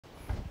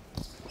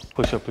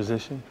Push-up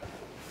position.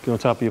 Get on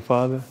top of your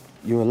father.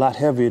 You're a lot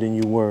heavier than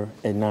you were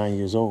at 9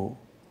 years old.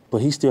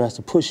 But he still has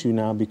to push you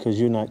now because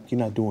you're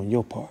not doing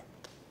your part.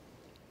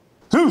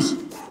 Zeus!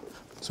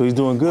 So he's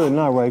doing good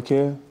now, right,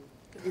 Kev?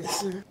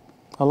 Yes, sir.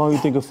 How long do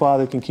you think a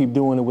father can keep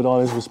doing it with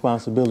all his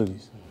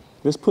responsibilities?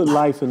 Let's put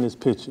life in this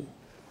picture.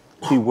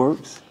 He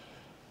works,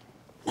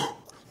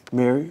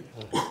 married.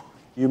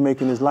 You're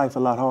making his life a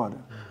lot harder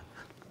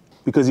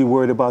because he's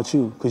worried about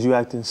you, because you're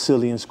acting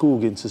silly in school,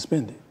 getting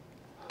suspended.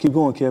 Keep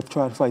going, Kev.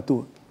 Try to fight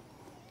through it.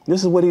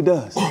 This is what he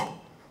does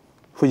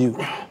for you.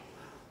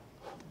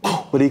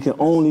 But he can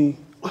only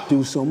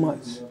do so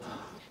much.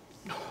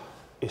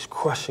 It's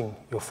crushing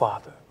your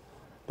father.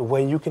 The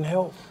way you can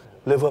help,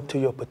 live up to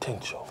your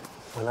potential.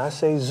 When I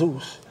say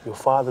Zeus, your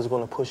father's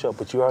gonna push up,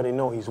 but you already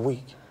know he's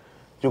weak.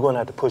 You're gonna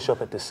have to push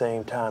up at the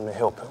same time to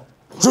help him.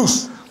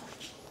 Zeus!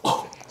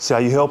 See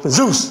how you helping?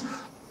 Zeus!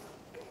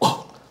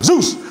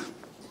 Zeus!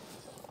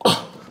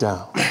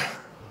 Down.